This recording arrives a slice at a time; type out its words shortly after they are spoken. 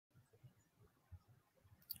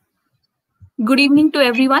Good evening to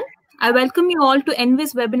everyone. I welcome you all to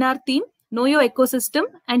ENVIS webinar theme, Know Your Ecosystem,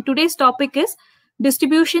 and today's topic is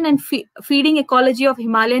Distribution and Feeding Ecology of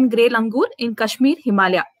Himalayan Grey Langur in Kashmir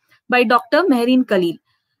Himalaya by Dr. Mehreen Khalil.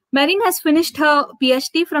 Mehreen has finished her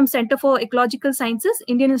PhD from Center for Ecological Sciences,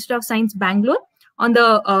 Indian Institute of Science, Bangalore, on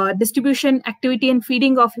the distribution, activity and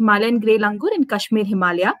feeding of Himalayan Grey Langur in Kashmir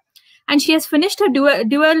Himalaya. And she has finished her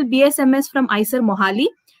dual BSMS from ISER Mohali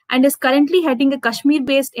and is currently heading a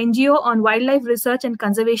Kashmir-based NGO on Wildlife Research and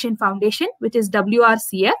Conservation Foundation, which is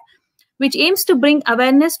WRCF, which aims to bring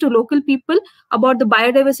awareness to local people about the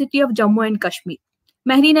biodiversity of Jammu and Kashmir.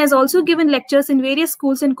 Mehreen has also given lectures in various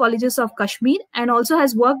schools and colleges of Kashmir and also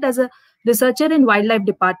has worked as a researcher in Wildlife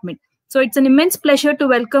Department. So it's an immense pleasure to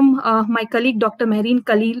welcome my colleague, Dr. Mehreen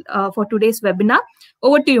Khalil, for today's webinar.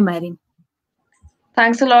 Over to you, Mehreen.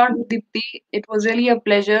 Thanks a lot, Deepti. It was really a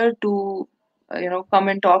pleasure to, come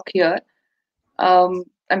and talk here. I'm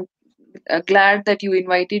glad that you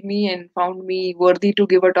invited me and found me worthy to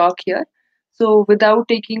give a talk here. So, without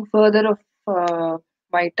taking further of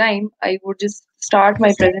my time, I would just start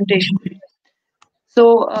my presentation.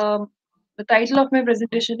 So, the title of my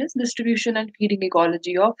presentation is Distribution and Feeding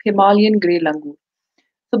Ecology of Himalayan Grey Langur.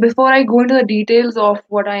 So, before I go into the details of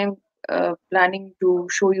what I am planning to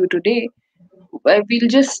show you today, we'll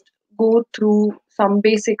just go through some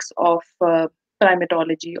basics of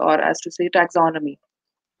primatology, or as to say taxonomy.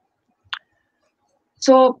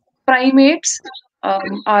 So primates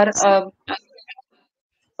are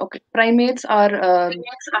primates are a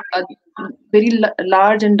very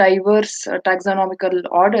large and diverse taxonomical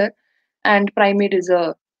order, and primate is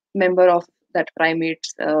a member of that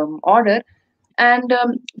primates order. And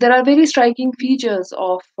there are very striking features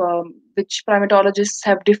of which primatologists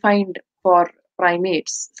have defined for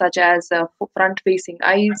primates, such as front-facing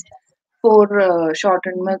eyes,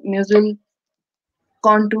 shortened muzzle,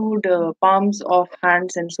 contoured palms of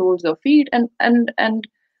hands and soles of feet, and an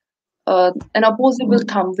opposable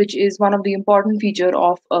thumb, which is one of the important feature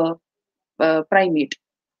of a primate.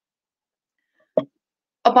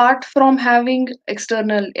 Apart from having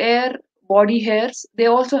external air, body hairs, they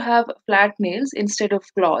also have flat nails instead of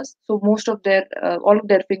claws. So most of their, all of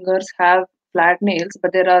their fingers have flat nails,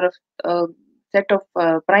 but there are a set of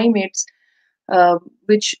primates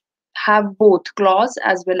which have both claws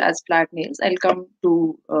as well as flat nails. I'll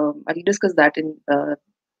discuss that in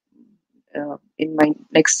my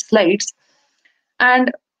next slides.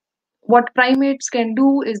 And what primates can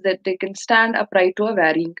do is that they can stand upright to a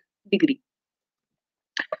varying degree.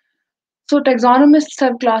 So taxonomists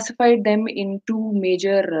have classified them in two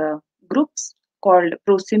major groups called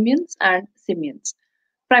prosimians and simians.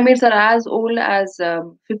 Primates are as old as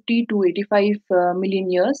 50 to 85 million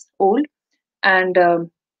years old, and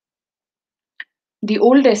the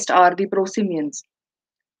oldest are the prosimians.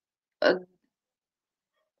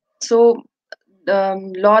 So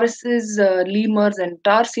lorises, lemurs, and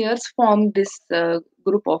tarsiers form this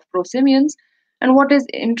group of prosimians. And what is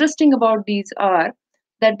interesting about these are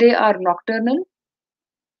that they are nocturnal.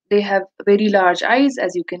 They have very large eyes,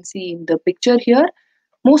 as you can see in the picture here.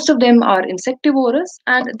 Most of them are insectivorous,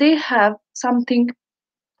 and they have something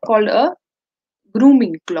called a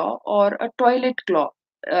grooming claw or a toilet claw.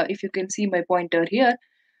 If you can see my pointer here,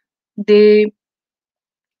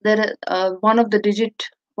 one of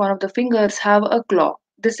the fingers have a claw.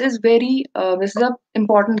 This is an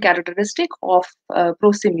important characteristic of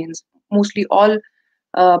prosimians. Mostly all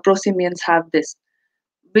prosimians have this,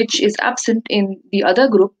 which is absent in the other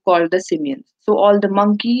group called the simians. So all the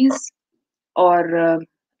monkeys or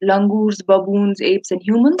langurs, baboons, apes, and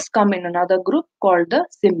humans come in another group called the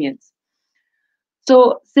simians.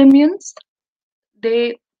 So simians,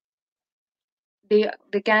 they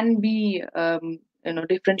can be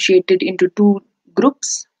differentiated into two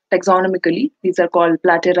groups taxonomically. These are called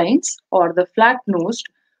platyrrhines, or the flat-nosed,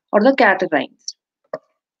 or the catarrhines.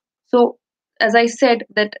 So as I said,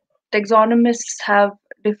 that taxonomists have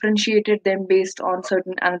differentiated them based on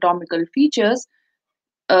certain anatomical features.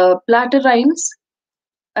 Platyrrhines,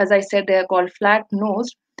 as I said, they are called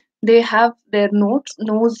flat-nosed. They have their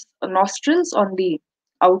nostrils on the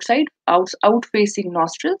outside, out-facing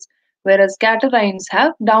nostrils, whereas catarrhines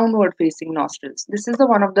have downward-facing nostrils. This is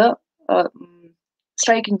one of the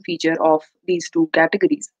striking feature of these two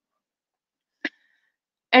categories.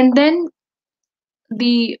 And then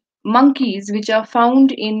the monkeys, which are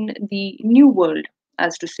found in the New World,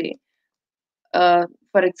 as to say,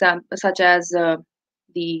 for example, such as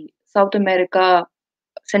the South America,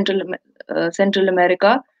 Central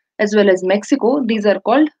America, as well as Mexico, these are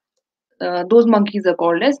called, those monkeys are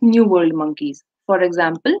called as New World monkeys. For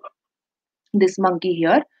example, this monkey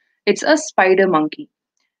here, it's a spider monkey.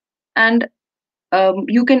 And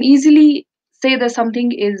You can easily say that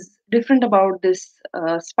something is different about this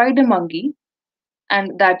spider monkey,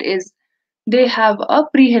 and that is they have a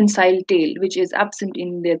prehensile tail, which is absent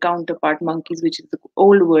in their counterpart monkeys, which is the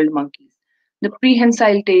old world monkeys. The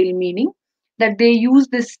prehensile tail meaning that they use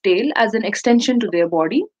this tail as an extension to their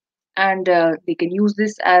body, and they can use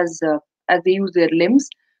this as they use their limbs.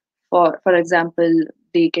 For example,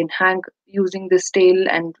 they can hang using this tail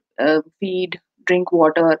and feed, drink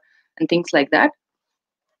water, and things like that,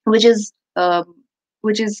 which is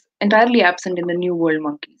entirely absent in the new world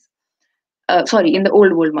monkeys. Sorry, in the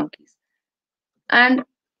old world monkeys. And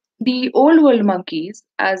the old world monkeys,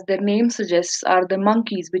 as their name suggests, are the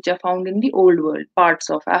monkeys which are found in the old world, parts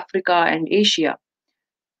of Africa and Asia.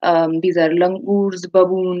 These are langurs,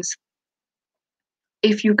 baboons.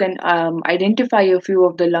 If you can identify a few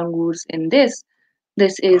of the langurs in this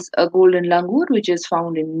is a golden langur, which is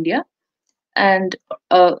found in India, and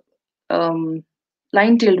a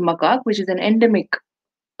line-tailed macaque, which is an endemic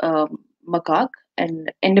macaque,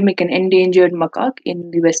 and endemic and endangered macaque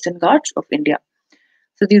in the Western Ghats of India.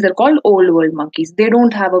 So these are called old world monkeys. They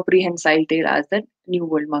don't have a prehensile tail as the new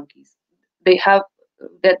world monkeys. They have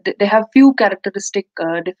they have few characteristic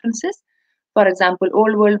differences. For example,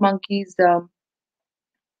 old world monkeys um,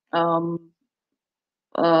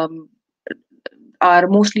 um, are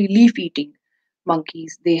mostly leaf eating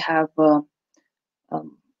monkeys. They have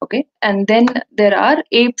okay, and then there are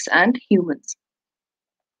apes and humans.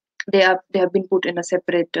 They have been put in a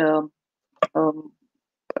separate um,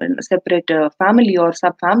 family or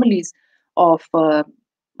subfamilies of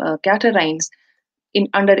catarrhines. In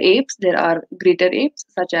under apes, there are greater apes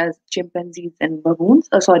such as chimpanzees and baboons.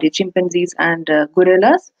 Chimpanzees and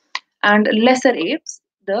gorillas, and lesser apes,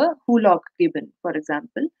 the hulock gibbon, for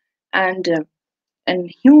example, and uh, and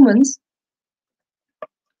humans.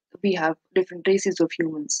 We have different races of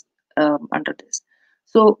humans under this.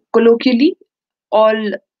 So colloquially,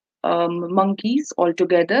 all monkeys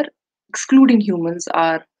altogether, excluding humans,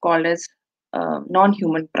 are called as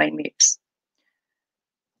non-human primates.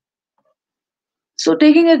 So,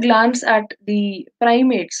 taking a glance at the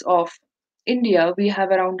primates of India, we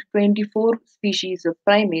have around 24 species of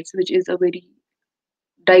primates, which is a very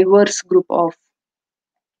diverse group of,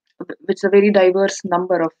 which is a very diverse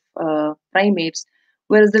number of primates.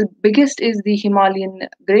 Whereas the biggest is the Himalayan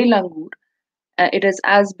grey langur. It is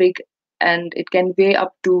as big and it can weigh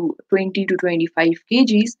up to 20 to 25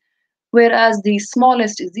 kgs. Whereas the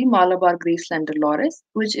smallest is the Malabar grey slender loris,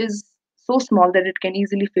 which is so small that it can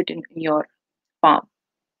easily fit in your palm.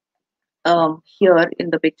 Here in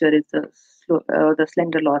the picture is the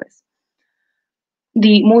slender loris.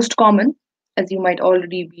 The most common, as you might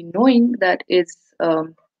already be knowing, that is a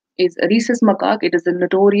rhesus macaque. It is a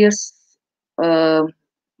notorious uh,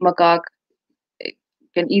 macaque. You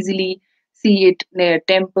can easily see it near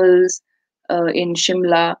temples in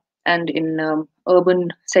Shimla and in urban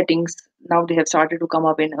settings. Now they have started to come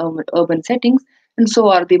up in urban settings, and so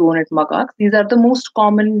are the bonnet macaques. These are the most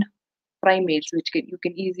common primates which you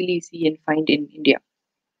can easily see and find in India.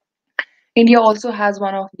 India also has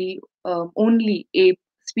one of the only ape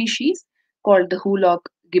species called the hulock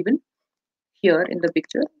gibbon here in the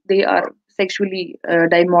picture. They are sexually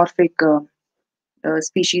dimorphic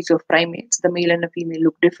species of primates. The male and the female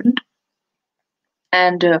look different,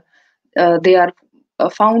 and they are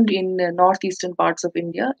found in the northeastern parts of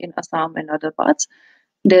India, in Assam and other parts.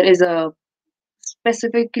 There is a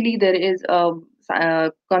specifically there is a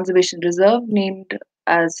conservation reserve named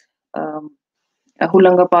as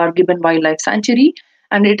Hulangapar Gibbon Wildlife Sanctuary,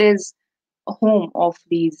 and it is a home of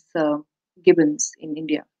these gibbons in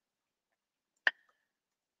India.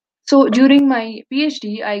 So during my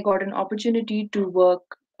PhD, I got an opportunity to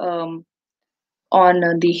work on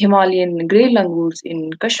the Himalayan grey langurs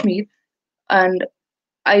in Kashmir, and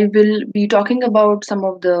I will be talking about some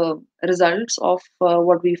of the results of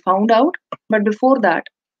what we found out. But before that,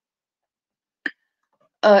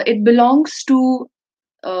 it belongs to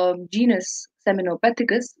genus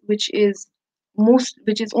Seminopithecus, which is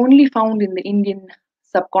only found in the Indian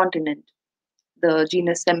subcontinent. The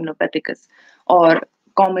genus Seminopithecus, or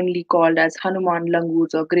commonly called as HANUMAN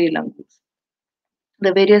langurs or grey langurs.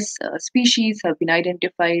 The various species have been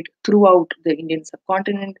identified throughout the Indian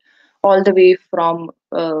subcontinent, all the way from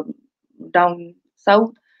down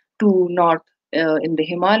south to north in the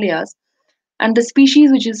Himalayas. And the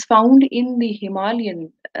species which is found in the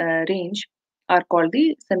Himalayan range are called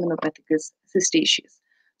the Seminopithecus cystaceus.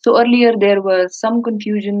 So earlier there were some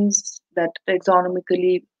confusions that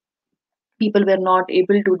taxonomically people were not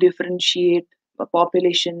able to differentiate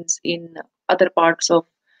populations in other parts of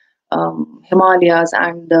Himalayas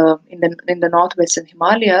and in the northwestern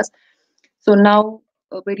Himalayas. So now,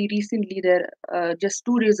 very recently, just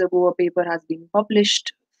 2 days ago, a paper has been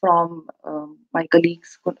published from my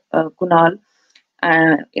colleagues Kunal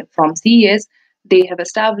from CES. They have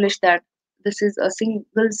established that this is a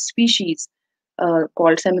single species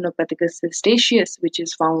called Seminopaticus cetaceus, which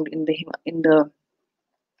is found in the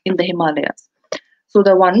Himalayas. So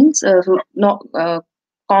the ones not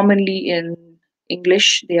commonly in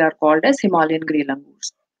English, they are called as Himalayan grey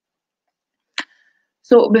langurs.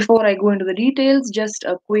 So before I go into the details, just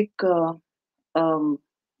a quick um,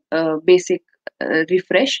 basic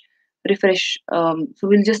refresh. So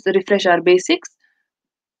we'll just refresh our basics.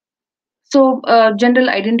 So general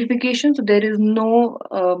identification. So there is no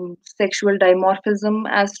sexual dimorphism,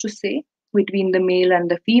 as to say, between the male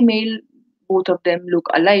and the female. Both of them look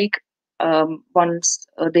alike once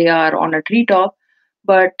they are on a treetop,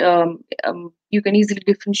 but you can easily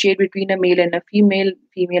differentiate between a male and a female.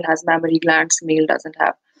 Female has mammary glands, male doesn't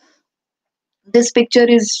have. This picture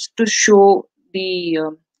is to show the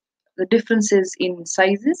differences in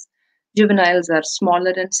sizes. Juveniles are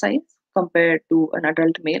smaller in size compared to an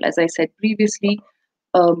adult male. As I said previously,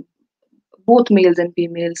 um, both males and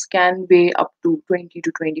females can weigh up to 20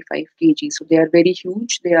 to 25 kg. So they are very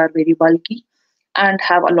huge, they are very bulky, and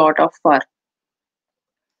have a lot of fur.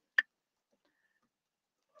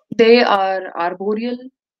 They are arboreal,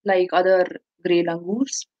 like other grey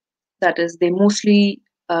langurs. That is, they mostly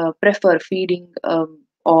prefer feeding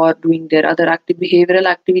or doing their other behavioral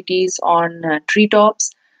activities on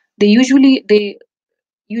treetops. They usually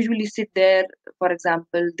sit there. For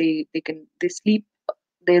example, they sleep,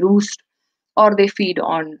 they roost, or they feed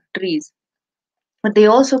on trees. But they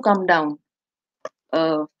also come down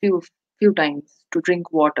a few times to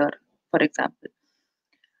drink water. For example,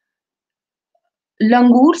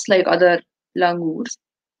 langurs, like other langurs,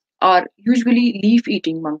 are usually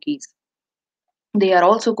leaf-eating monkeys. They are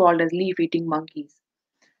also called as leaf-eating monkeys.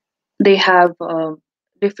 They have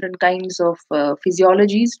different kinds of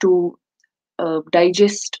physiologies to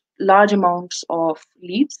digest large amounts of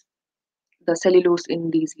leaves, the cellulose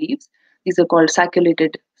in these leaves. These are called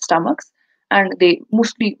sacculated stomachs, and they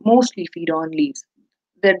mostly feed on leaves.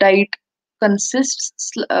 Their diet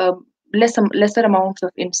consists lesser amounts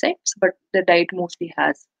of insects, but the diet mostly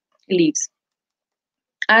has leaves.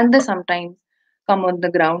 And they sometimes come on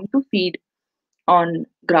the ground to feed on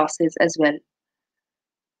grasses as well.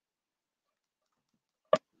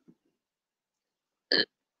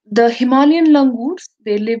 The Himalayan langurs,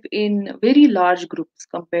 they live in very large groups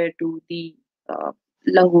compared to the uh,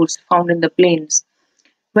 langurs found in the plains.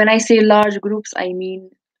 When I say large groups, I mean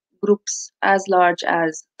groups as large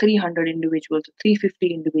as 300 individuals,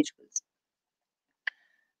 350 individuals.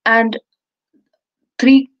 And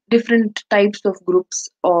three different types of groups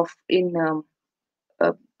of in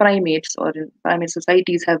primates or in primate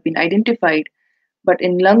societies have been identified. But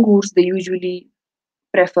in langurs, they usually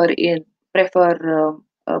prefer in prefer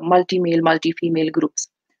multi-male, multi-female groups.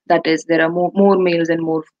 That is, there are more males and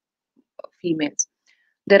more females.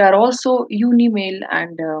 There are also unimale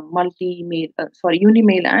and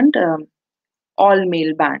unimale and all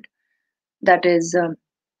male band. That is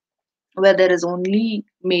where there is only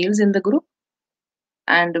males in the group,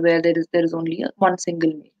 and where there is only one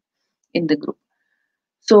single male in the group.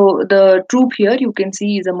 So the troop here you can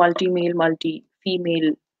see is a multi-male,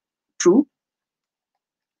 multi-female troop.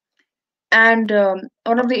 And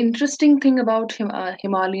one of the interesting thing about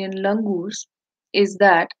Himalayan langurs is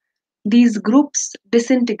that these groups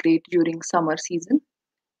disintegrate during summer season,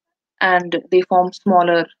 and they form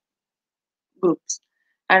smaller groups.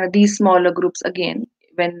 And these smaller groups, again,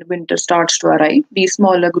 when winter starts to arrive, these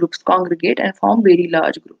smaller groups congregate and form very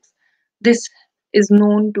large groups. This is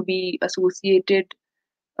known to be associated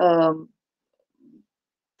um,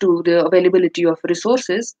 to the availability of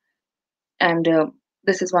resources, and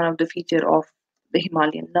this is one of the feature of the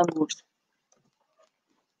Himalayan langurs.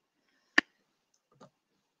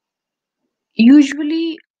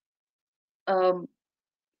 Usually, um,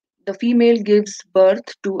 the female gives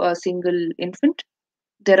birth to a single infant.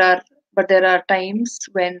 There are times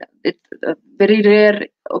when it's very rare.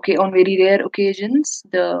 Okay, on very rare occasions,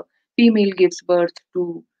 the female gives birth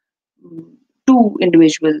to mm, two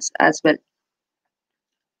individuals as well.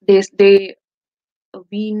 They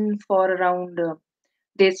wean for around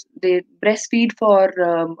they breastfeed for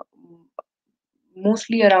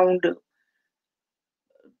mostly around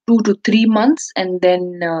 2 to 3 months, and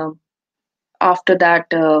then after that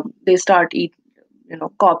they start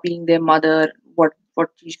copying their mother. What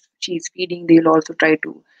she's feeding, they'll also try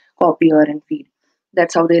to copy her and feed.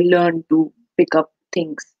 That's how they learn to pick up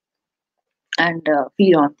things and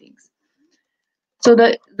feed on things. So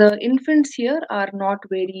the infants here are not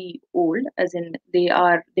very old, as in they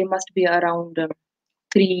must be around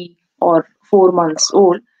 3 or 4 months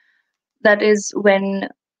old. That is when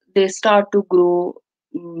they start to grow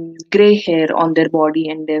gray hair on their body,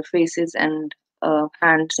 and their faces and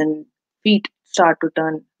hands and feet start to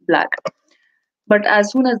turn black. But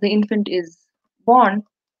as soon as the infant is born,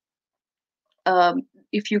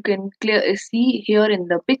 if you can see here in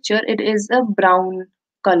the picture, it is a brown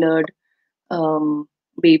colored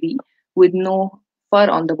baby with no fur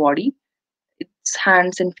on the body. Its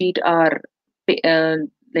hands and feet are uh,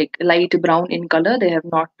 like light brown in color. They have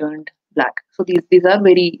not turned black. So these are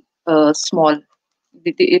very small.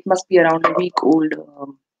 It must be around a week old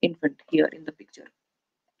infant here in the picture.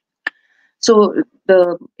 So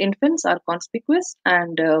the infants are conspicuous,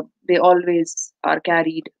 and they always are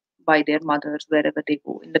carried by their mothers wherever they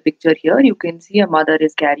go. In the picture here, you can see a mother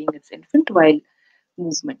is carrying its infant while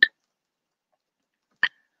movement.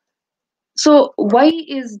 So why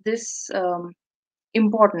is this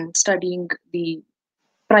important, studying the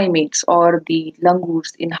primates or the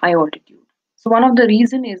langurs in high altitude? So one of the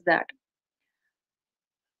reason is that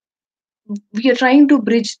we are trying to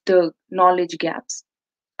bridge the knowledge gaps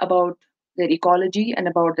about their ecology and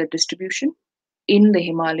about their distribution in the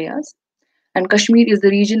Himalayas. And Kashmir is the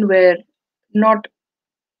region where not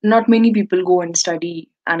not many people go and study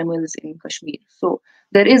animals in Kashmir. So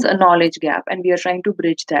there is a knowledge gap, and we are trying to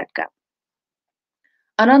bridge that gap.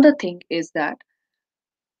 Another thing is that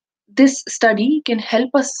this study can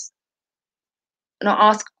help us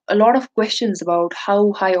ask a lot of questions about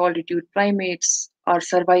how high altitude primates are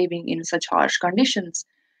surviving in such harsh conditions,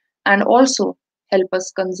 and also help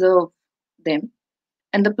us conserve them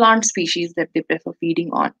and the plant species that they prefer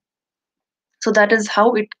feeding on. So that is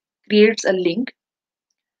how it creates a link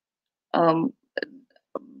um,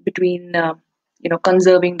 between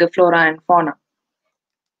conserving the flora and fauna.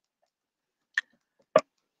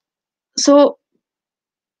 So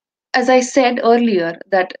as I said earlier,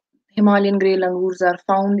 that Himalayan grey langurs are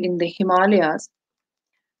found in the Himalayas.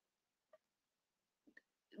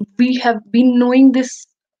 We have been knowing this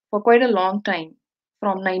for quite a long time.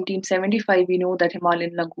 From 1975, we know that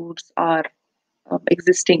Himalayan langurs are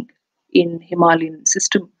existing in Himalayan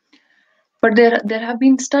system. But there have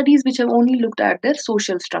been studies which have only looked at their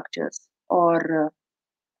social structures, or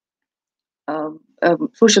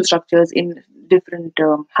social structures in different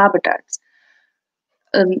habitats.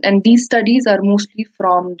 And these studies are mostly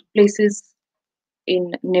from places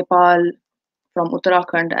in Nepal, from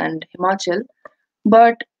Uttarakhand and Himachal.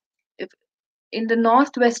 But if, in the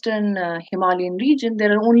northwestern Himalayan region,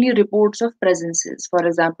 there are only reports of presences. For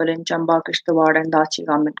example, in Chamba, Kishtawar, and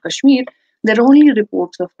Dachigam in Kashmir, there are only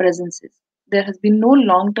reports of presences. There has been no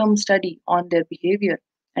long term study on their behavior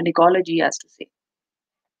and ecology, as to say.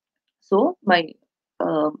 So,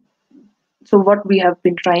 uh, what we have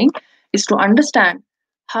been trying is to understand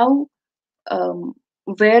how, um,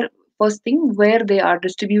 where, first thing, where they are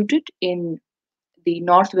distributed in the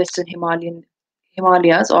northwestern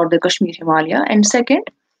Himalayas or the Kashmir Himalaya, and second,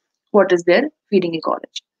 what is their feeding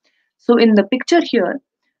ecology. So in the picture here,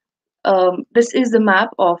 this is the map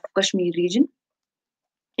of Kashmir region.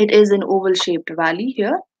 It is an oval shaped valley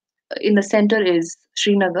here. In the center is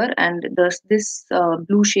Srinagar, and this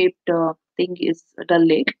blue shaped thing is Dal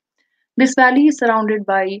Lake. This valley is surrounded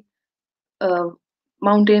by uh,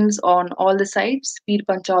 mountains on all the sides, Pir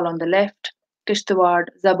Panchal on the left, Kishtawad,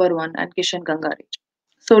 Zabarwan, and Kishan Ganga Range.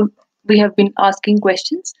 So we have been asking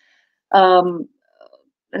questions, um,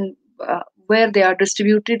 and where they are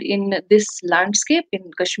distributed in this landscape in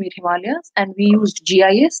Kashmir Himalayas, and we used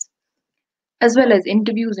GIS as well as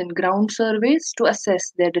interviews and ground surveys to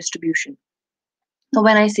assess their distribution. So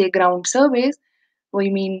when I say ground surveys, we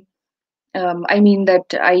mean I mean that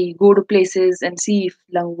I go to places and see if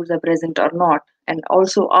langurs are present or not, and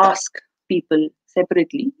also ask people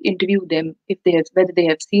separately, interview them if they have whether they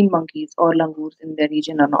have seen monkeys or langurs in their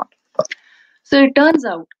region or not. So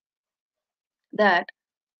that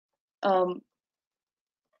um,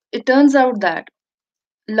 it turns out that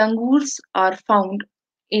langurs are found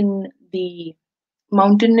in the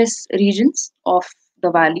mountainous regions of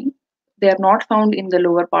the valley. They are not found in the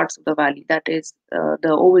lower parts of the valley. That is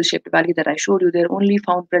the oval-shaped valley that I showed you. They're only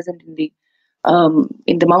found present in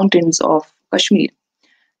the mountains of Kashmir.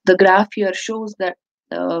 The graph here shows the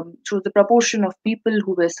proportion of people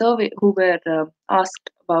who were asked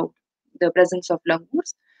about the presence of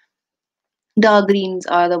langurs. Dark greens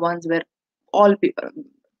are the ones where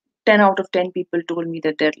 10 out of 10 people told me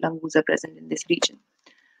that their langurs are present in this region.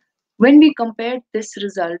 When we compared this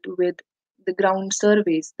result with the ground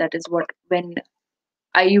surveys, that is what when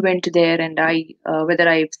I went there and whether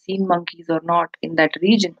I've seen monkeys or not in that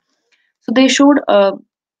region. So they showed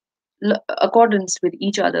accordance with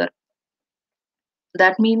each other.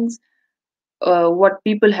 That means what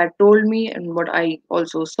people had told me and what I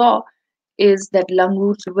also saw is that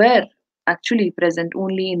langurs were actually present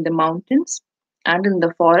only in the mountains and in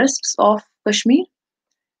the forests of Kashmir.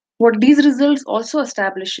 What these results also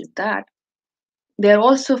establish is that they are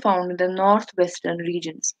also found in the northwestern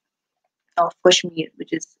regions of Kashmir,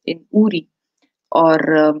 which is in Uri or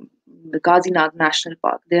the Ghazinad National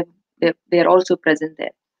Park. They are also present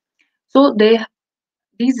there. So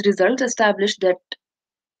these results establish that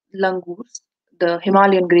langurs, the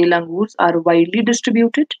Himalayan grey langurs, are widely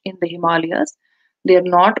distributed in the Himalayas. They are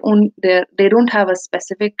not on they don't have a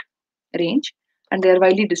specific range, and they are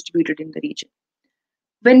widely distributed in the region.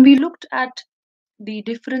 When we looked at the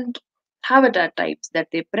different habitat types that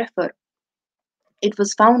they prefer, it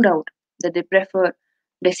was found out that they prefer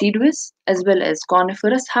deciduous as well as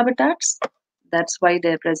coniferous habitats. That's why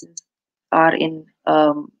their presence are in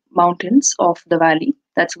mountains of the valley.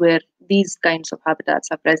 That's where these kinds of habitats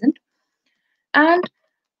are present. And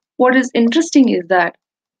what is interesting is that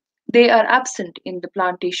they are absent in the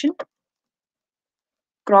plantation,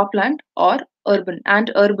 cropland, or urban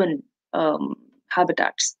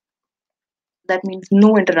habitats. That means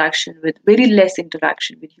no interaction with, very less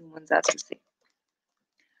interaction with humans, as to say.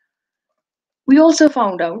 We also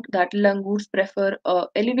found out that langurs prefer an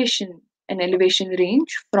elevation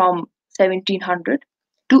range from 1700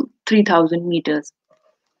 to 3000 meters.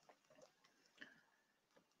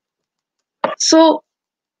 So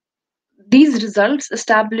these results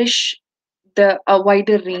establish a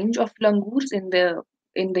wider range of langurs in the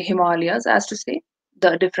Himalayas, as to say,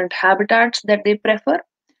 the different habitats that they prefer,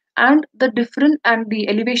 and the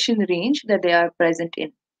elevation range that they are present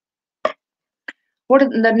in.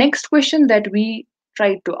 The next question that we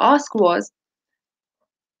tried to ask was,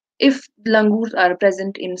 if langurs are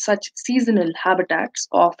present in such seasonal habitats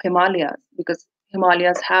of Himalayas, because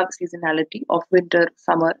Himalayas have seasonality of winter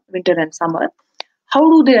and summer, how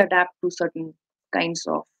do they adapt to certain kinds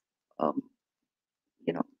of, um,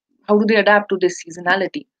 how do they adapt to this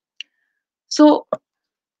seasonality? So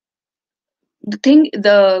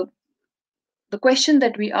the question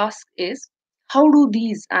that we ask is, how do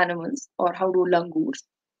these animals, or how do langurs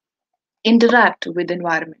interact with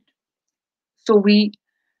environment? So we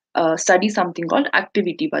study something called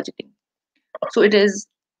activity budgeting. So it is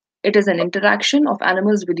an interaction of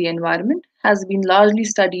animals with the environment, has been largely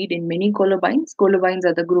studied in many colobines. Colobines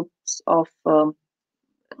are the groups of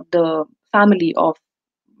the family of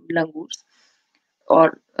langurs,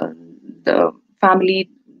 or the family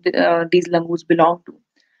these langurs belong to.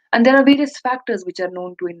 And there are various factors which are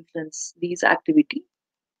known to influence these activity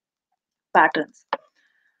patterns,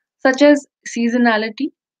 such as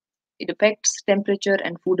seasonality. It affects temperature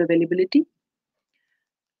and food availability.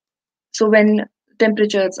 So when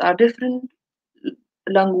temperatures are different,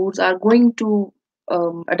 langurs are going to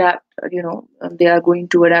adapt. They are going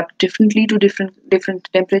to adapt differently to different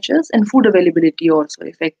temperatures, and food availability also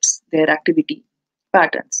affects their activity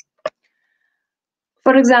patterns.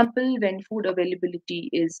 For example, when food availability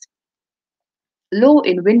is low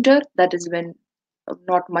in winter, that is when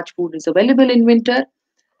not much food is available in winter,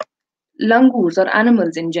 langurs, or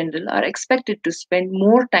animals in general, are expected to spend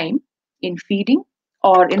more time in feeding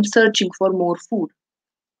or in searching for more food.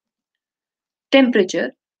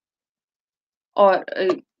 Temperature or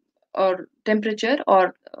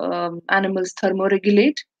animals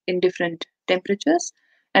thermoregulate in different temperatures,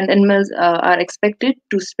 and animals are expected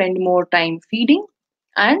to spend more time feeding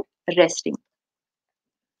and resting.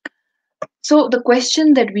 So the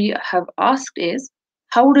question that we have asked is,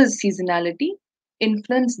 how does seasonality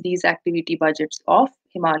influence these activity budgets of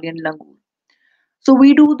Himalayan langur? So we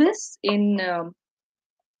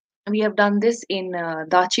have done this in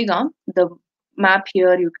Dachigam. The map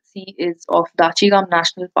here you can see is of Dachigam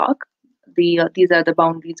National Park. These are the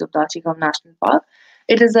boundaries of Dachigam National Park.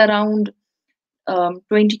 It is around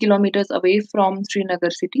 20 kilometers away from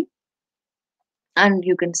Srinagar city, and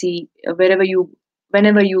you can see whenever you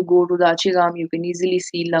go to Dachigam, you can easily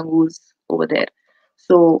see langurs over there.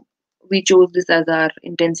 So we chose this as our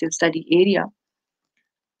intensive study area.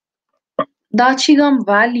 Dachigam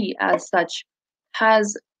Valley, as such,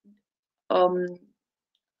 has um,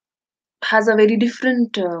 has a very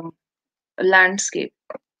different landscape.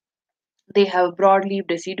 They have broad-leaved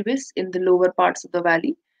deciduous in the lower parts of the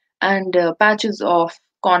valley, and patches of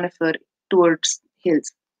conifer towards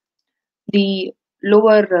hills. The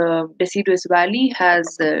lower deciduous valley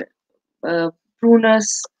has prunus,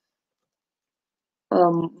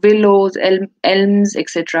 willows, elms,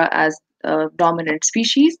 etc. as dominant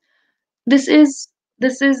species. This is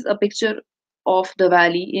a picture of the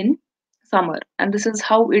valley in summer, and this is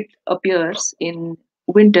how it appears in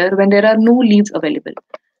winter when there are no leaves available.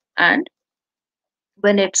 And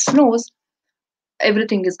when it snows,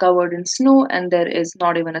 everything is covered in snow and there is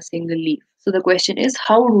not even a single leaf. So the question is,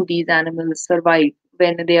 how do these animals survive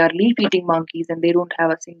when they are leaf eating monkeys and they don't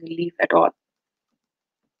have a single leaf at all?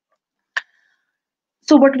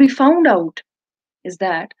 So what we found out is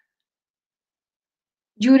that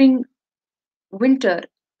during winter,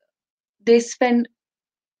 they spend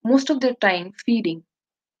most of their time feeding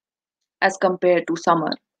as compared to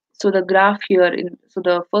summer. So the graph here, so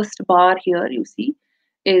the first bar here you see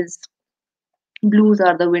is blues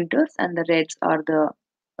are the winters and the reds are the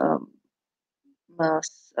um,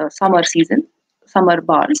 summer season, summer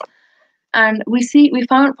bars. And we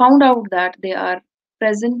found out that they are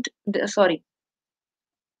sorry,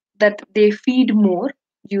 that they feed more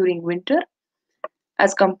during winter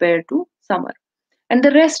as compared to summer, and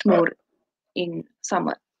the rest more in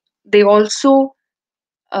summer. They also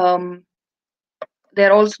um, they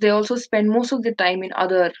also spend most of the time in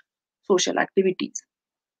other social activities.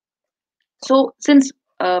 So since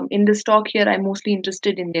in this talk here I'm mostly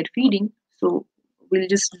interested in their feeding, so we'll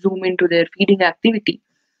just zoom into their feeding activity.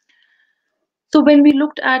 So when we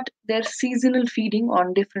looked at their seasonal feeding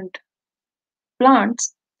on different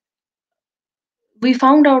plants, we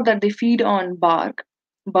found out that they feed on bark,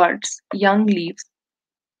 buds, young leaves,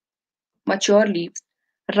 mature leaves,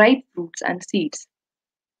 ripe fruits, and seeds.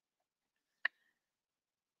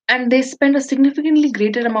 And they spend a significantly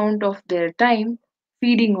greater amount of their time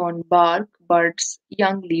feeding on bark, buds,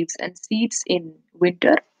 young leaves, and seeds in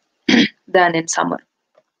winter than in summer.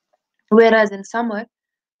 Whereas in summer,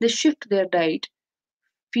 they shift their diet,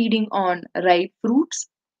 feeding on ripe fruits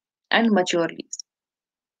and mature leaves.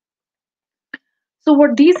 So,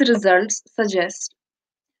 what these results suggest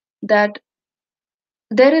that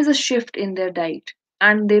there is a shift in their diet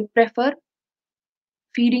and they prefer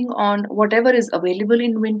feeding on whatever is available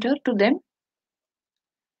in winter to them,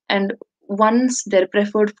 and once their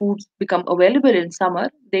preferred foods become available in summer,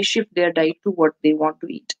 they shift their diet to what they want to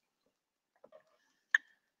eat.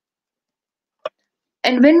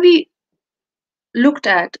 And when we looked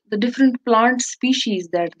at the different plant species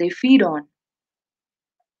that they feed on,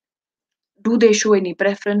 do they show any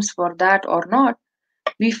preference for that or not,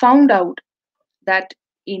 we found out that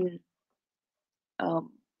in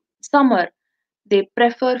um, summer they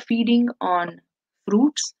prefer feeding on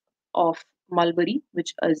fruits of mulberry,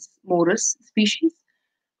 which is morus species,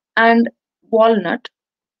 and walnut,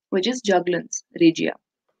 which is Juglans regia.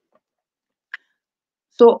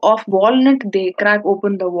 So of walnut, they crack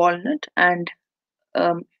open the walnut and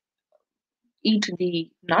um, eat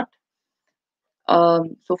the nut.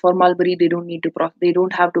 So for mulberry, they don't need to they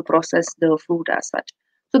don't have to process the fruit as such.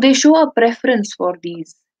 So they show a preference for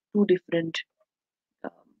these two different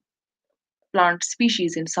um, plant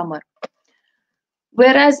species in summer.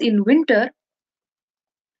 Whereas in winter,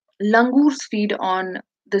 langurs feed on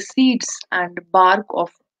the seeds and bark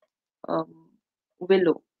of um,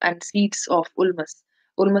 willow and seeds of ulmus.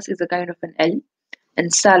 Ulmus is a kind of an elm,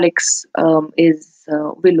 and salix is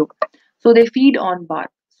willow. So they feed on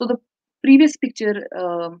bark. So the previous picture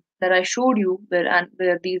that I showed you,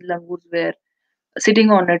 where these langurs were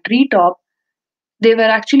sitting on a treetop, they were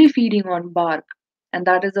actually feeding on bark, and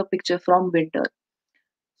that is a picture from winter.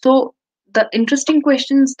 So the interesting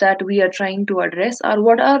questions that we are trying to address are,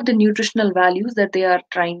 what are the nutritional values that they are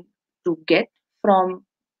trying to get from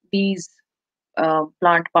these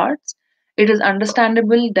plant parts? It is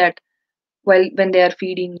understandable that when they are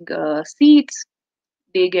feeding seeds,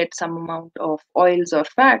 they get some amount of oils or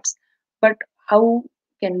fats, but how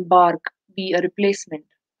can bark be a replacement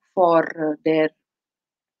for their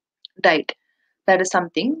diet? That is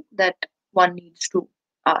something that one needs to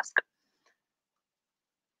ask.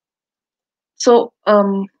 So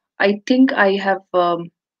I think I have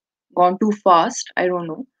gone too fast. I don't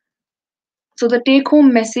know. So the take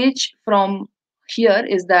home message from here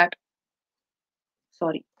is that,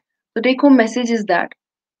 sorry, the take home message is that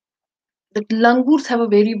the langurs have a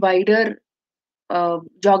very wider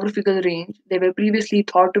geographical range. They were previously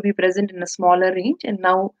thought to be present in a smaller range, and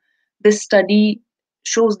now this study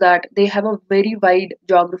shows that they have a very wide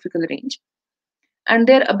geographical range. And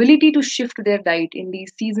their ability to shift their diet in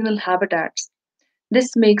these seasonal habitats,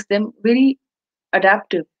 this makes them very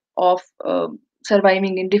adaptive of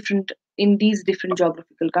surviving in these different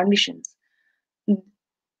geographical conditions.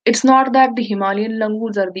 It's not that the Himalayan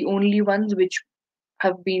langurs are the only ones which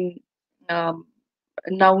have been um,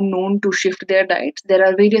 now known to shift their diets. There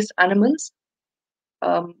are various animals,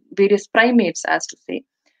 various primates, as to say,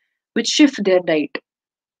 which shift their diet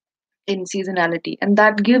in seasonality, and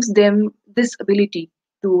that gives them this ability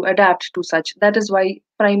to adapt to such. That is why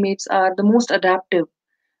primates are the most adaptive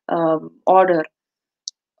order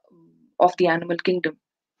of the animal kingdom.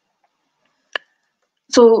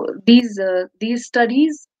 So these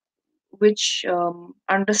studies, which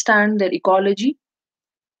understand their ecology,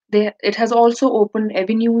 it has also opened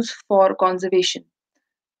avenues for conservation,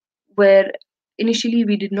 where initially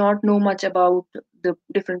we did not know much about the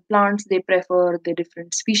different plants they prefer, the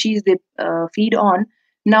different species they feed on.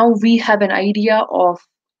 Now we have an idea of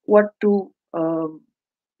what to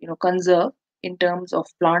conserve in terms of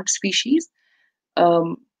plant species.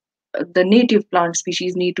 Um, the native plant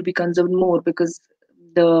species need to be conserved more, because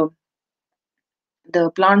the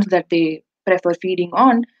the plants that they prefer feeding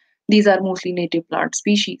on, these are mostly native plant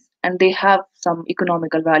species, and they have some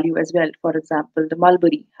economical value as well. For example, the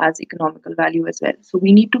mulberry has economical value as well. So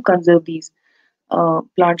we need to conserve these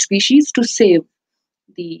plant species to save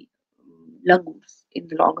the langurs in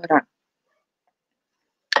the longer run.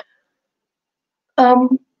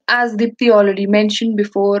 Um, as Dipti already mentioned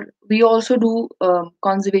before, we also do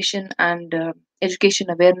conservation and education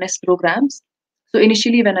awareness programs. So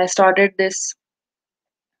initially, when I started this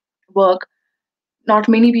work, not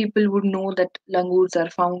many people would know that langurs are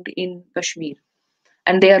found in Kashmir,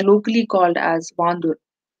 and they are locally called as Vandur.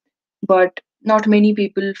 But not many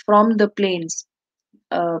people from the plains,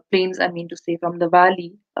 I mean to say from the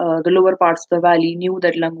valley, the lower parts of the valley, knew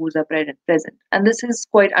that langurs are present. And this is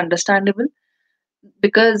quite understandable,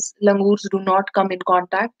 because langurs do not come in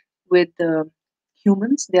contact with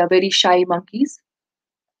humans. They are very shy monkeys,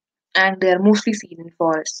 and they are mostly seen in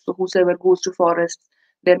forests. So whosoever goes to forests,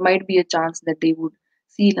 there might be a chance that they would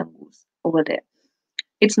see langurs over there.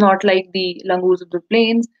 It's not like the langurs of the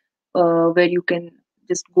plains, where you can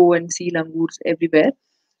just go and see langurs everywhere.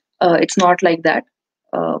 It's not like that.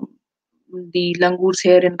 Um, the langurs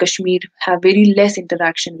here in Kashmir have very less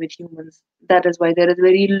interaction with humans. That is why there is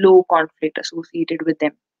very low conflict associated with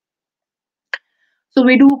them. So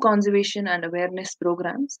we do conservation and awareness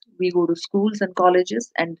programs. We go to schools and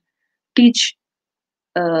colleges and teach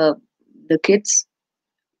uh, the kids,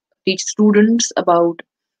 teach students about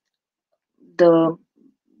the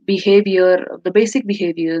the basic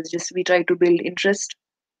behaviors. Just we try to build interest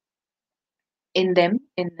in them,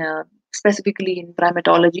 in specifically in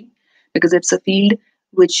primatology, because it's a field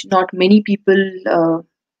which not many people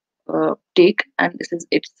take, and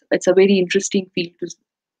it's a very interesting field to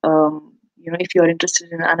if you are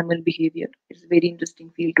interested in animal behavior, it's a very interesting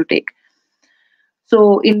field to take.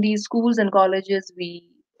 So in these schools and colleges, we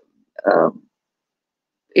um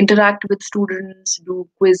interact with students, do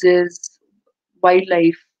quizzes,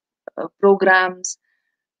 wildlife programs.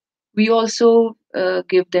 We also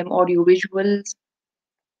give them audio visuals,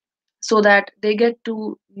 so that they get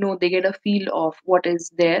to know, they get a feel of what is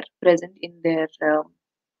there present in their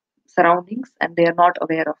surroundings, and they are not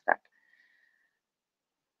aware of that.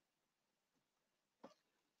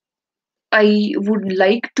 I would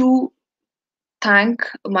like to thank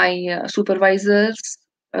my supervisors,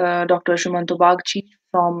 Dr. Shumanto Bagchi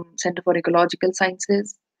from Center for Ecological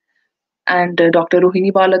Sciences, and Dr.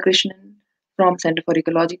 Rohini Balakrishnan from Center for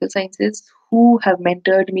Ecological Sciences, who have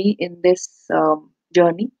mentored me in this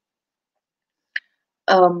journey.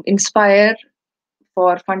 Inspire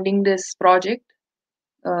for funding this project,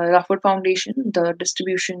 Rafford Foundation, the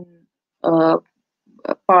distribution uh,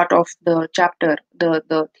 part of the chapter,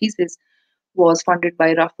 the thesis was funded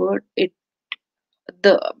by Rafford.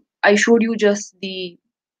 The I showed you just the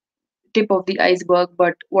tip of the iceberg,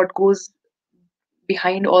 but what goes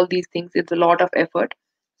behind all these things is a lot of effort.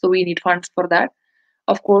 So we need funds for that.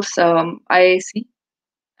 Of course, IIC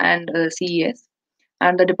and CES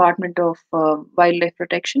and the Department of Wildlife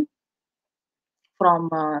Protection from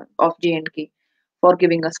of J&K for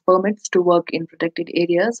giving us permits to work in protected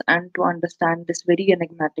areas and to understand this very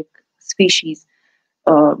enigmatic species,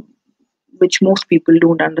 uh, which most people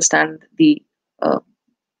don't understand the uh,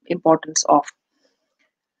 importance of.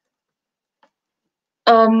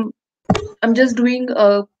 Um, I'm just doing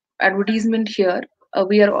a advertisement here.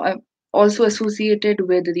 We are also associated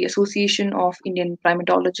with the Association of Indian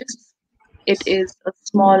Primatologists. It is a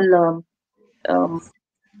small um,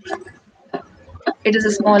 it is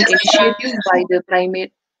a small initiative by the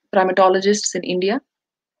primatologists in India,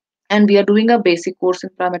 and we are doing a basic course in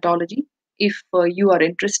primatology. If you are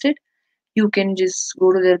interested, you can just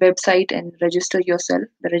go to their website and register yourself.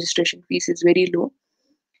 The registration fees is very low.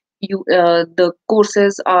 The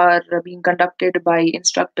courses are being conducted by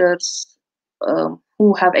instructors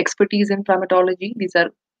who have expertise in primatology. These are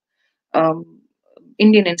um,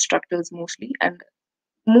 Indian instructors mostly, and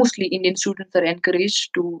mostly Indian students are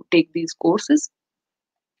encouraged to take these courses,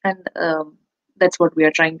 and that's what we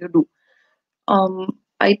are trying to do.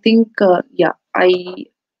 I think, yeah, I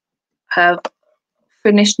have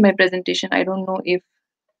finished my presentation. I don't know if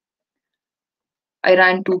I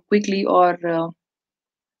ran too quickly or,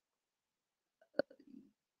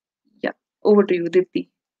 yeah, over to you, Dipti.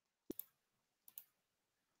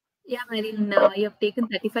 Yeah, Marin, you have taken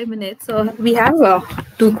 35 minutes. So we have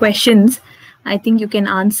two questions. I think you can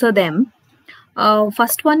answer them.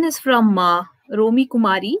 First one is from Romi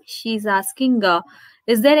Kumari. She's asking,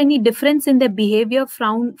 is there any difference in the behavior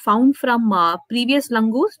found from previous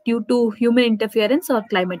langurs due to human interference or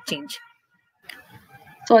climate change?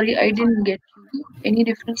 Sorry, I didn't get you. Any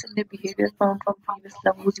difference in the behavior found from previous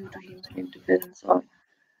langurs due to human interference or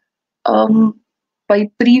by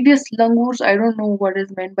previous langurs? I don't know what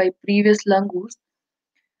is meant by previous langurs.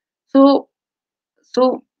 So,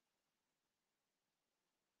 so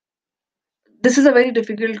this is a very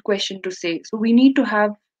difficult question to say. So we need to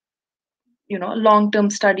have, long-term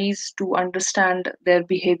studies to understand their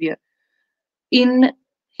behavior. In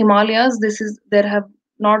Himalayas, there have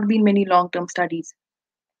not been many long-term studies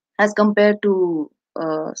as compared to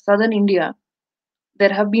southern India.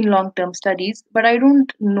 There have been long-term studies, but I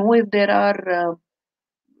don't know if there are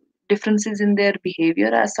differences in their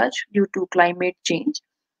behavior as such due to climate change.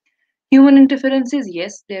 Human interferences,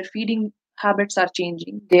 yes, their feeding habits are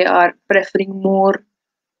changing. They are preferring more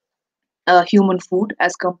human food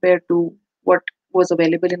as compared to what was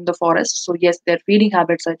available in the forest. So, yes, their feeding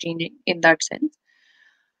habits are changing in that sense.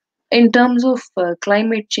 In terms of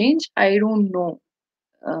climate change, I don't know.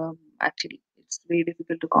 Actually, it's very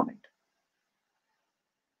difficult to comment.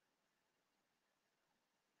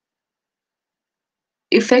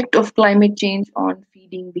 Effect of climate change on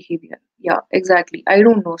feeding behavior. Yeah, exactly. I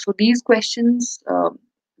don't know. So these questions,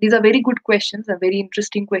 these are very good questions, are very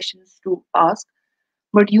interesting questions to ask.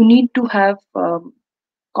 But you need to have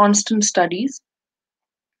constant studies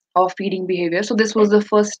of feeding behavior. So this was the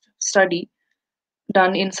first study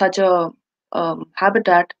done in such a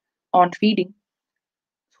habitat on feeding.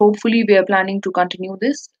 Hopefully, we are planning to continue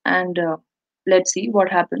this, and let's see what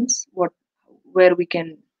happens, where we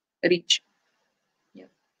can reach. Yeah.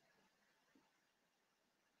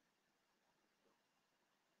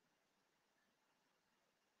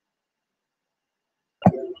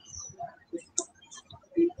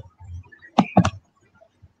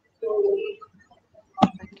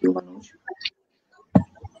 Thank you, Manoj.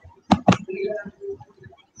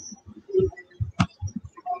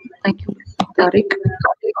 Thank you, Tariq.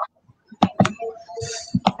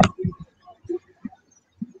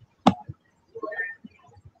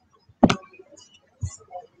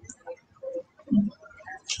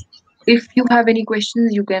 If you have any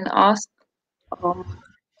questions, you can ask.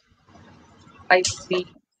 I would be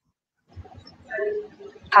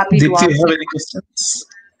happy to Did you answer. have any questions?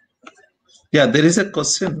 Yeah, there is a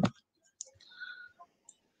question.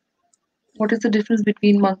 What is the difference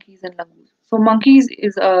between monkeys and langurs? So, monkeys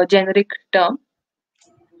is a generic term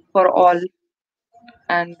for all,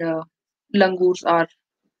 and langurs are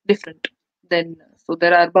different. Then, so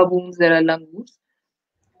there are baboons, there are langurs.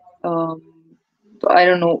 Um, so I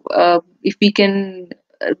don't know if we can.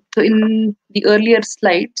 So, in the earlier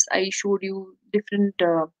slides, I showed you different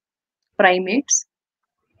primates,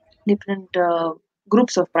 different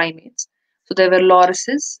groups of primates. So there were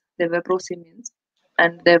lorises, there were prosimians,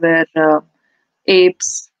 and there were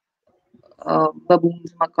apes,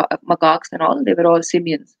 baboons, macaques, and all. They were all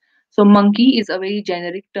simians. So monkey is a very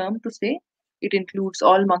generic term to say. It includes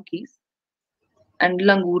all monkeys, and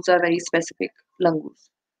langurs are very specific. Langurs.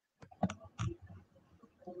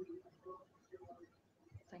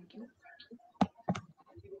 Thank you.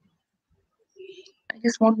 I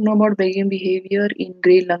just want to know about begging behavior in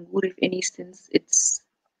grey langur, if any, since it's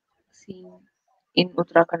seen in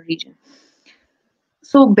Uttarakhand region.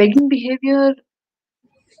 So begging behavior,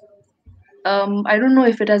 I don't know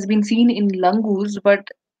if it has been seen in langurs, but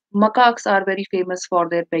macaques are very famous for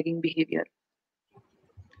their begging behavior.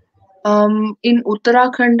 In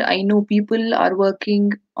Uttarakhand, I know people are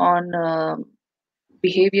working on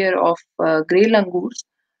behavior of grey langurs,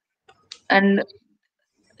 and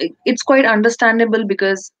it's quite understandable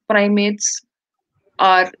because primates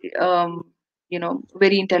are,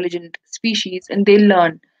 very intelligent species, and they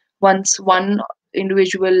learn once one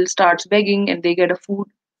individual starts begging and they get a food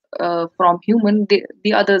from human,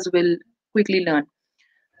 the others will quickly learn.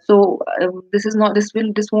 So this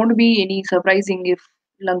won't be any surprising if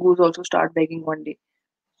langurs also start begging one day.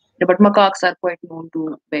 But macaques are quite known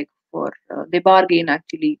to beg for. They bargain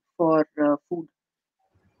actually for food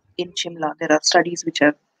in Shimla. There are studies which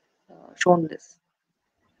have shown this.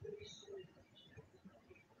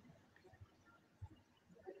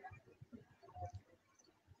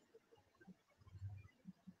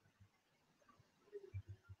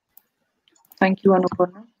 Thank you,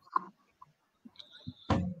 Anuparna.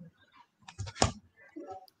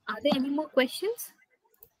 Are there any more questions?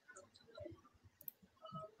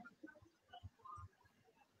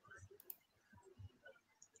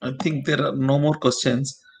 I think there are no more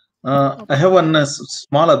questions. I have one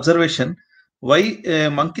small observation. Why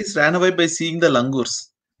monkeys ran away by seeing the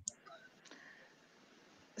langurs?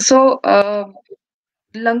 So,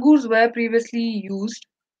 langurs were previously used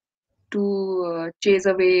to chase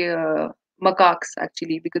away macaques,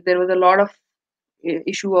 actually, because there was a lot of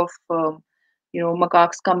issue of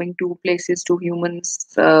macaques coming to places, to humans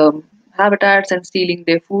habitats, and stealing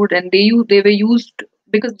their food, and they were used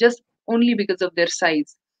because just only because of their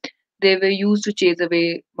size. They were used to chase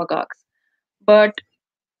away macaques. But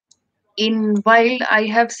in wild, I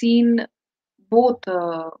have seen both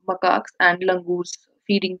macaques and langurs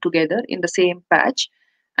feeding together in the same patch,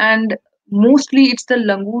 and mostly it's the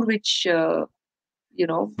langur which you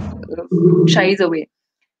know shies away.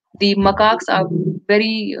 The macaques are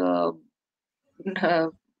very uh,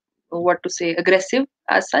 what to say, aggressive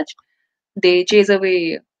as such. They chase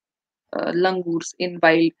away langurs in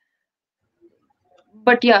wild.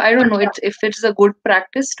 But yeah, I don't know if it's a good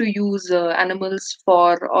practice to use animals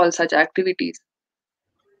for all such activities.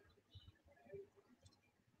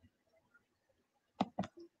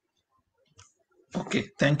 Okay,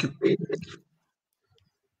 thank you.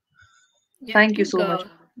 Yeah, Thank you so much.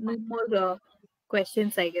 No more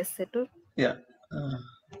questions, I guess, Setu. Yeah,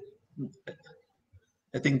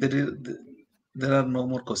 I think there are no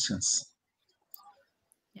more questions.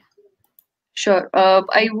 Yeah. Sure.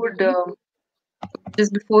 I would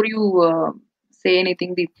just before you say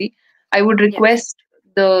anything, Deepthi, I would request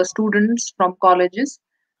the students from colleges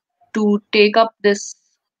to take up this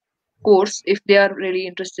course if they are really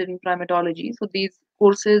interested in primatology. So these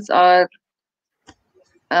courses are,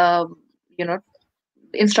 um, you know,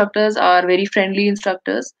 instructors are very friendly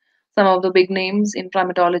instructors. Some of the big names in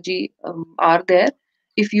primatology are there.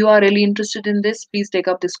 If you are really interested in this, please take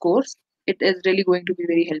up this course. It is really going to be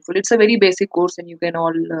very helpful. It's a very basic course, and you can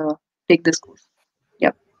all take this course.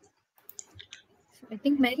 Yeah. I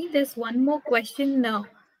think, Mary, there's one more question where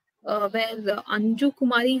Anju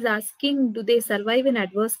Kumari is asking, do they survive in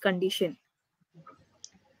adverse condition?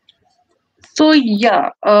 So yeah,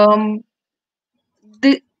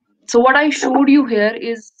 so what I showed you here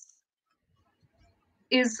is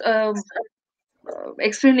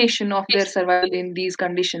explanation of their survival in these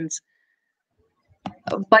conditions.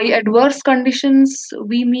 By adverse conditions,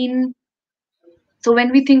 we mean, so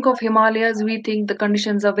when we think of Himalayas, we think the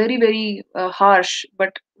conditions are very, very harsh,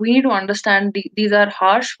 but we need to understand these are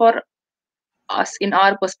harsh for us in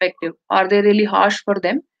our perspective. Are they really harsh for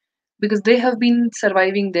them? Because they have been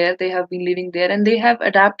surviving there, they have been living there, and they have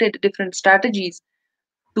adapted different strategies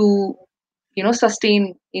to,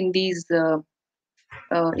 sustain in these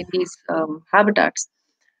habitats.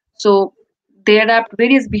 So they adapt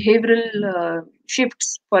various behavioral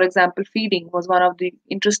shifts. For example, feeding was one of the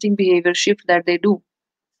interesting behavior shift that they do.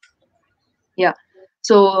 Yeah.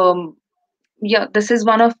 So yeah, this is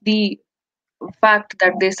one of the fact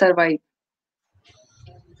that they survive.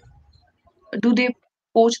 Do they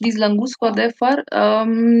poach these langurs for their fur?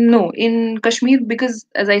 No, in Kashmir, because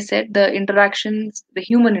as I said, the interactions, the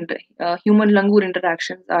human langur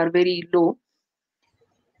interactions are very low.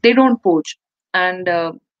 They don't poach, and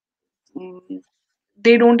mm,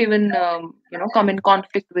 they don't even come in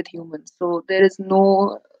conflict with humans. So there is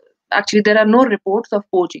no, actually there are no reports of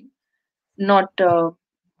poaching. Not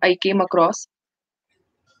I came across,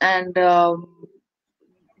 and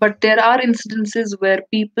but there are incidences where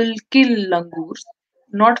people kill langurs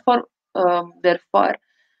not for their fur,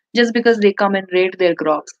 just because they come and raid their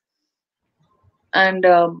crops. And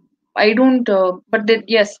I don't, but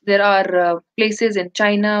yes, there are places in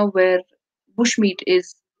China where bushmeat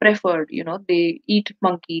is preferred. They eat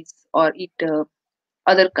monkeys or eat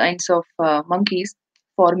other kinds of monkeys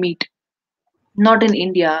for meat. Not in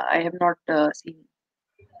India, I have not seen.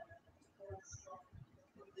 Yep.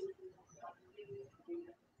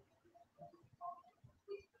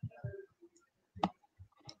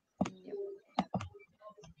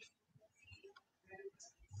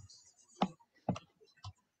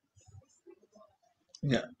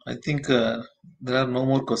 Yeah, I think there are no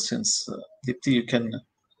more questions. Dipti, you can.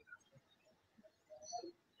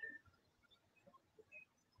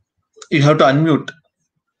 You have to unmute.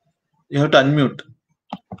 You have to unmute.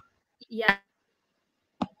 Yeah.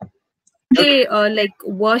 They like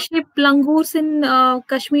worship langurs in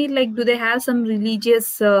Kashmir? Like, do they have some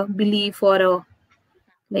religious belief or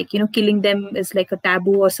like killing them is like a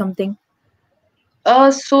taboo or something?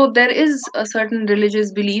 So there is a certain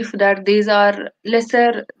religious belief that these are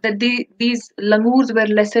lesser, that these langurs were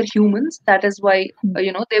lesser humans. That is why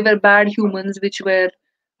they were bad humans, which were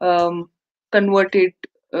um, converted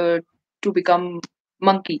uh, to become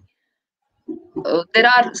monkey. There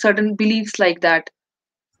are certain beliefs like that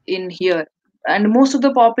in here, and most of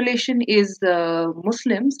the population is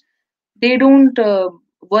Muslims. They don't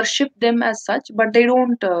worship them as such, but they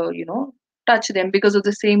don't touch them because of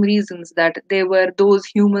the same reasons, that they were those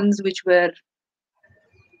humans which were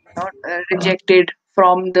not rejected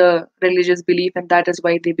from the religious belief, and that is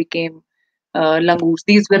why they became langurs.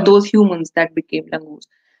 These were those humans that became langurs.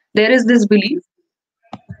 There is this belief,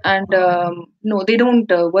 and no, they don't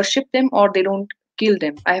worship them or they don't kill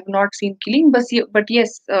them. I have not seen killing, but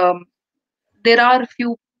yes, there are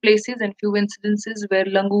few places and few incidences where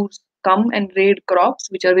langurs come and raid crops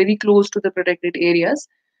which are very close to the protected areas.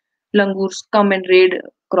 Langurs come and raid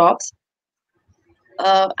crops,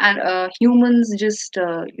 and humans just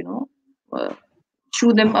uh,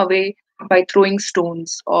 shoo them away by throwing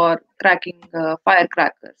stones or cracking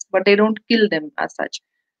firecrackers, but they don't kill them as such.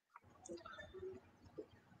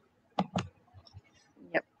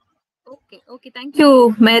 Yep. Okay. Thank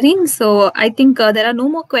you, Marine. So I think there are no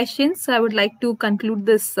more questions. I would like to conclude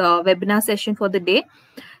this webinar session for the day.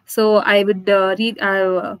 So I would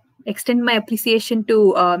extend my appreciation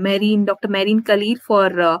to Dr. Marine Khalil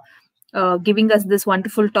for giving us this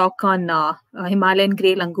wonderful talk on Himalayan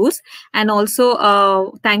grey langurs. And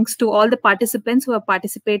also thanks to all the participants who have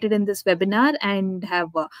participated in this webinar and have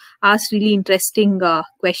asked really interesting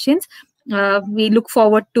questions. We look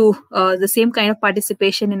forward to the same kind of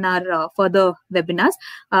participation in our further webinars.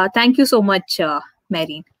 Thank you so much,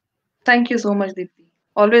 Marine. Thank you so much, Deepthi.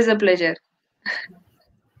 Always a pleasure.